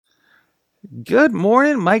Good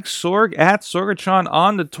morning. Mike Sorg at Sorgatron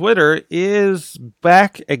on the Twitter is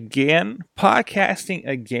back again, podcasting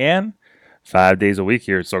again, 5 days a week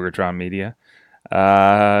here at Sorgatron Media.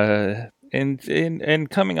 And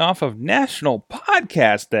coming off of National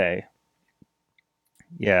Podcast Day.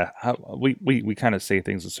 Yeah, we kind of say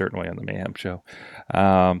things a certain way on the Mayhem Show.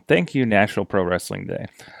 Thank you, National Pro Wrestling Day.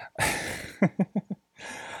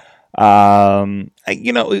 I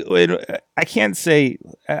can't say.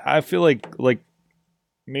 I feel like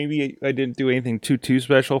maybe I didn't do anything too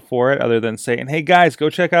special for it, other than saying, "Hey guys, go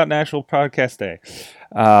check out National Podcast Day."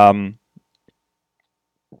 Um,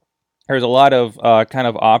 there's a lot of kind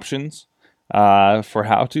of options for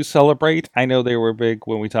how to celebrate. I know they were big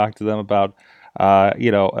when we talked to them about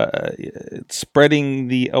spreading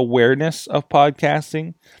the awareness of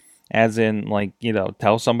podcasting, as in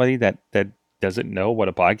tell somebody that doesn't know what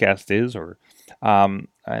a podcast is, or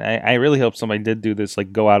I really hope somebody did do this,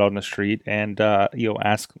 like go out on the street and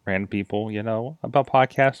ask random people about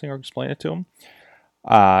podcasting or explain it to them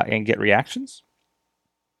and get reactions.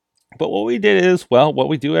 But what we did is, well, what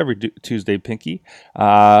we do every Tuesday, Pinky,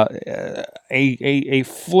 a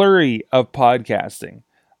flurry of podcasting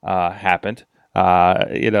happened.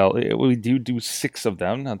 We do 6 of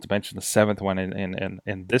them, not to mention the 7th one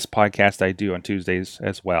in this podcast I do on Tuesdays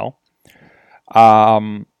as well.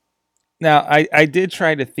 Now, I did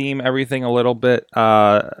try to theme everything a little bit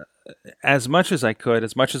as much as I could,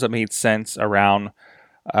 as much as it made sense around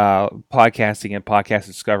podcasting and podcast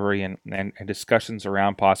discovery and discussions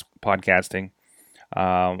around podcasting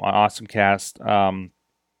on AwesomeCast.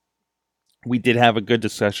 We did have a good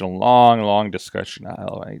discussion, a long discussion.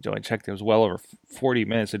 I checked; it was well over 40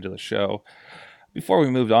 minutes into the show before we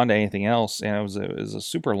moved on to anything else, and it was a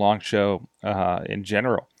super long show in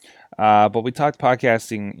general. But we talked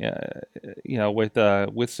podcasting, with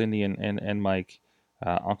Cindy and Mike,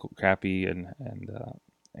 Uncle Crappy, and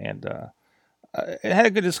had a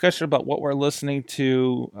good discussion about what we're listening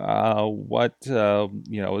to, what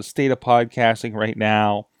is state of podcasting right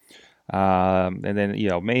now, and then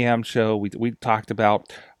Mayhem Show. We talked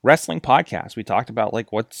about wrestling podcasts. We talked about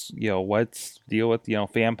what's deal with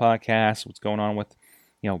fan podcasts, what's going on with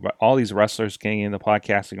all these wrestlers getting into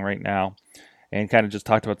podcasting right now, and kind of just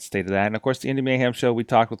talked about the state of that. And of course, the Indie Mayhem Show, we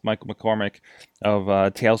talked with Michael McCormick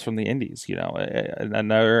of Tales from the Indies.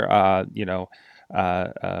 Another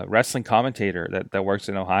wrestling commentator that works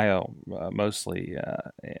in Ohio mostly,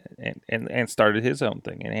 and started his own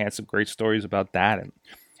thing, and he had some great stories about that,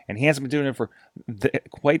 and he hasn't been doing it for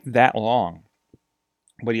quite that long,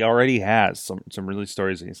 but he already has some really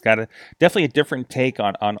stories. He's got definitely a different take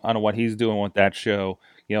on what he's doing with that show,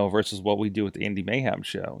 versus what we do with the Indie Mayhem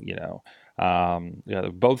Show.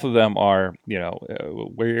 Both of them are,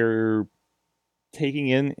 we're taking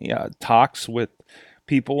in talks with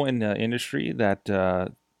people in the industry that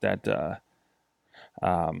that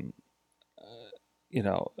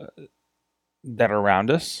are around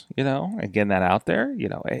us, and getting that out there,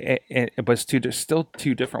 but it's still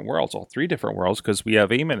 2 different worlds, or 3 different worlds, because we have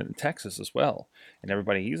Eamon in Texas as well, and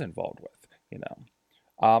everybody he's involved with,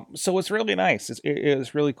 so it's really nice.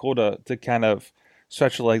 It's really cool to kind of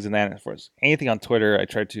stretch the legs in that. And for anything on Twitter, I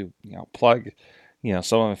try to plug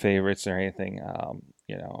some of my favorites or anything,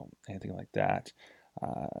 anything like that.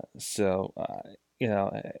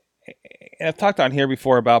 I've talked on here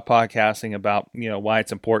before about podcasting, about why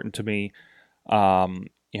it's important to me.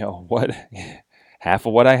 What half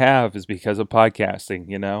of what I have is because of podcasting.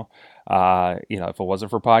 If it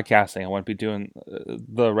wasn't for podcasting, I wouldn't be doing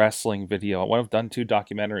the wrestling video. I would have done 2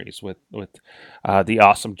 documentaries with the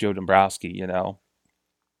awesome Joe Dombrowski. I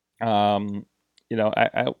wouldn't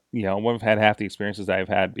have had half the experiences I've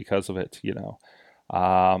had because of it.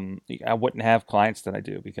 I wouldn't have clients that I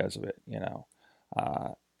do because of it.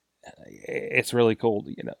 It's really cool.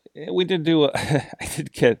 We did do. I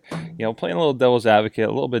did get playing a little devil's advocate,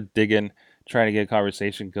 a little bit digging, trying to get a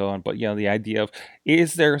conversation going. But the idea of,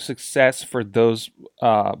 is there success for those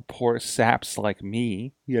poor saps like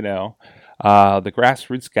me? The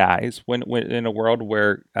grassroots guys, when in a world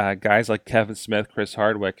where guys like Kevin Smith, Chris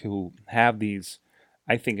Hardwick, who have these,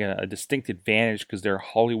 I think, a distinct advantage because they're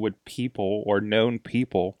Hollywood people or known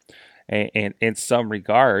people, and in some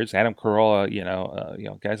regards, Adam Carolla,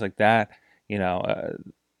 guys like that,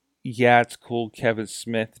 yeah, it's cool. Kevin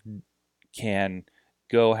Smith can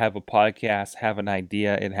go have a podcast, have an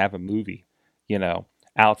idea, and have a movie,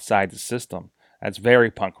 outside the system. That's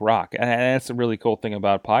very punk rock, and that's a really cool thing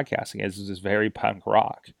about podcasting. Is it's very punk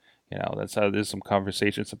rock. That's how there's some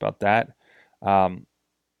conversations about that.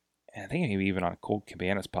 I think maybe even on Cold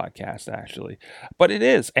Cabana's podcast, actually. But it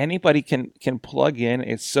is. Anybody can plug in.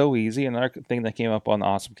 It's so easy. Another thing that came up on the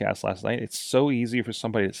Awesome Cast last night, it's so easy for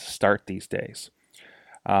somebody to start these days.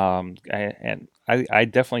 I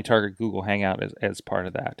definitely target Google Hangout as part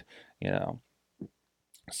of that, you know.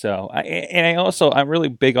 So I'm really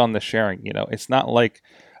big on the sharing. It's not like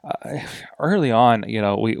early on,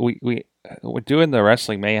 we're doing the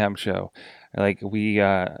Wrestling Mayhem show. Like we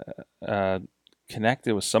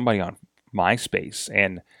connected with somebody on MySpace,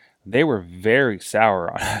 and they were very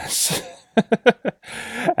sour on us.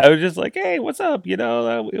 I was just like, "Hey, what's up? We're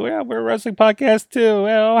a wrestling podcast too.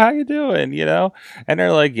 Well, how you doing? And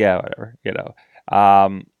they're like, "Yeah, whatever."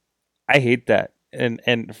 I hate that.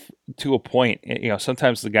 And to a point,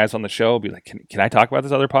 sometimes the guys on the show will be like, "Can I talk about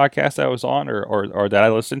this other podcast I was on, or that I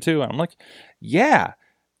listened to?" And I'm like, "Yeah,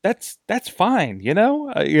 that's fine. We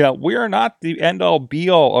are not the end all be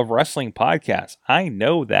all of wrestling podcasts. I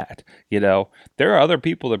know that. There are other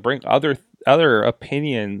people that bring other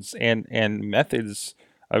opinions and methods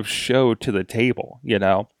of show to the table.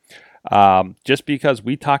 Just because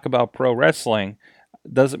we talk about pro wrestling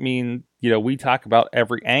doesn't mean we talk about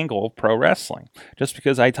every angle of pro wrestling. Just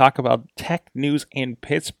because I talk about tech news in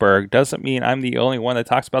Pittsburgh doesn't mean I'm the only one that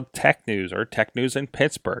talks about tech news or tech news in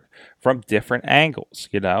Pittsburgh from different angles.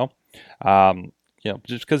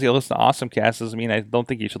 Just because you listen to Awesome Cast doesn't mean I don't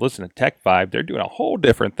think you should listen to Tech Vibe. They're doing a whole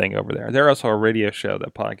different thing over there. They're also a radio show,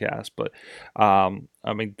 that podcast, but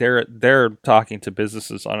they're talking to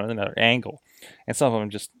businesses on another angle, and some of them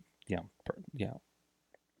just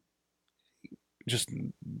just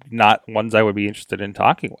not ones I would be interested in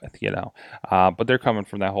talking with, but they're coming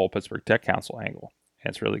from that whole Pittsburgh Tech Council angle. And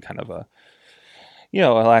it's really kind of a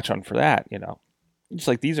latch on for that, just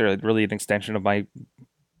like these are really an extension of my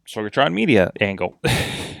Sorgatron Media angle.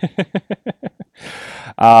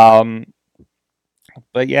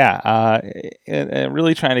 But yeah, and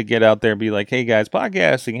really trying to get out there and be like, hey guys,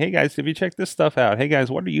 podcasting. Hey guys, have you checked this stuff out? Hey guys,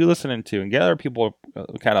 what are you listening to? And get other people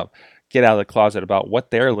kind of get out of the closet about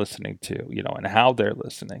what they're listening to, and how they're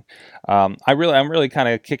listening. I'm really kind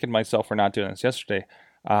of kicking myself for not doing this yesterday.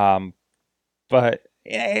 But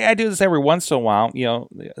I do this every once in a while,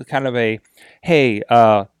 kind of a, hey,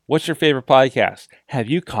 what's your favorite podcast? Have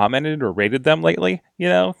you commented or rated them lately?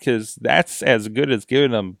 Because that's as good as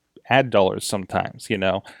giving them ad dollars sometimes.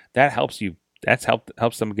 That helps you.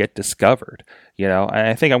 Helps them get discovered. And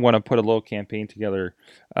I think I'm going to put a little campaign together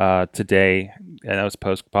today, and that was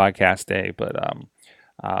post podcast day. But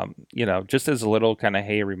just as a little kind of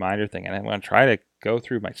hey reminder thing, and I'm going to try to go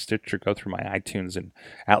through my Stitcher, go through my iTunes, and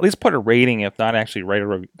at least put a rating, if not actually write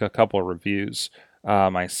a couple of reviews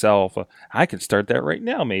myself. I could start that right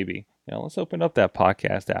now, maybe. Let's open up that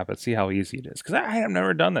podcast app and see how easy it is, because I have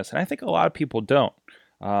never done this, and I think a lot of people don't.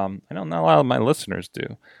 I know not a lot of my listeners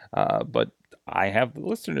do, but I have the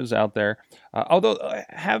listeners out there. Although I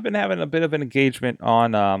have been having a bit of an engagement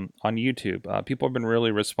on YouTube. People have been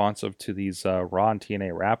really responsive to these Raw and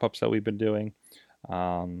TNA wrap-ups that we've been doing.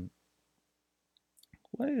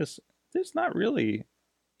 There's not really, you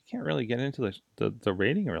can't really get into the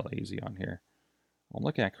rating really easy on here. I'm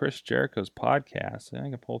looking at Chris Jericho's podcast, and I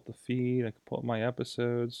can pull up the feed. I can pull up my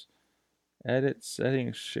episodes, edit,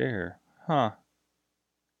 settings, share. Huh.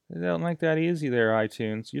 They don't make that easy there,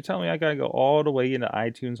 iTunes. You're telling me I gotta go all the way into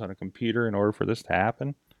iTunes on a computer in order for this to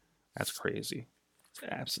happen? That's crazy. It's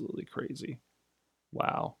absolutely crazy.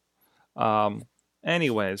 Wow.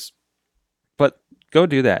 Anyways, but go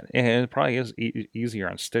do that. And it probably is easier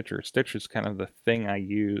on Stitcher. Stitcher's kind of the thing I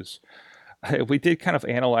use. We did kind of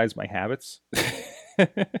analyze my habits,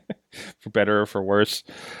 for better or for worse,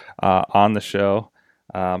 on the show.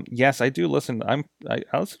 Yes, I do listen. I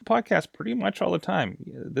listen to podcasts pretty much all the time.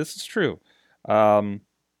 This is true. But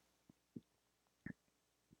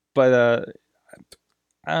I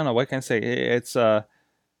don't know what can I say. It's kind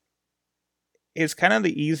of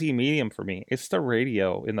the easy medium for me. It's the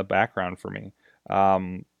radio in the background for me.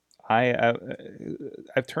 I've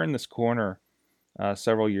turned this corner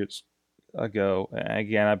several years ago.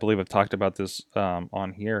 Again, I believe I've talked about this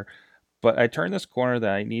on here. But I turned this corner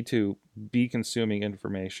that I need to be consuming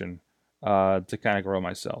information to kind of grow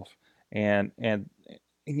myself, and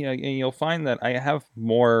you'll find that I have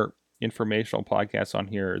more informational podcasts on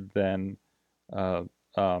here than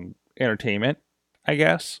entertainment, I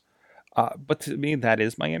guess. But to me, that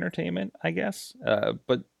is my entertainment, I guess.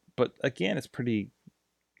 But again, it's pretty,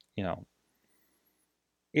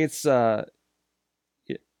 it's it's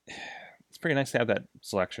pretty nice to have that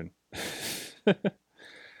selection.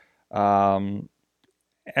 And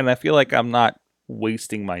I feel like I'm not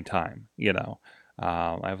wasting my time, I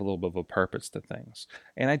have a little bit of a purpose to things,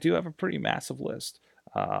 and I do have a pretty massive list.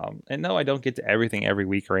 And no, I don't get to everything every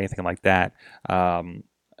week or anything like that.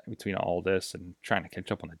 Between all this and trying to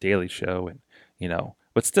catch up on the Daily Show, and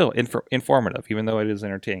but still informative. Even though it is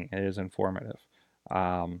entertaining, it is informative.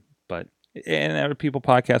 But and other people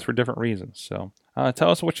podcast for different reasons. So tell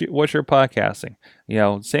us what you're podcasting.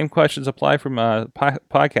 Same questions apply from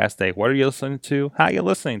podcast day. What are you listening to? How are you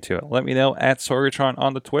listening to it? Let me know at Sorgatron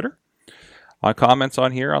on the Twitter. On comments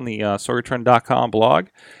on here on the Sorgatron.com blog.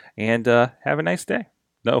 And have a nice day.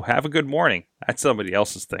 No, have a good morning. That's somebody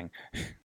else's thing.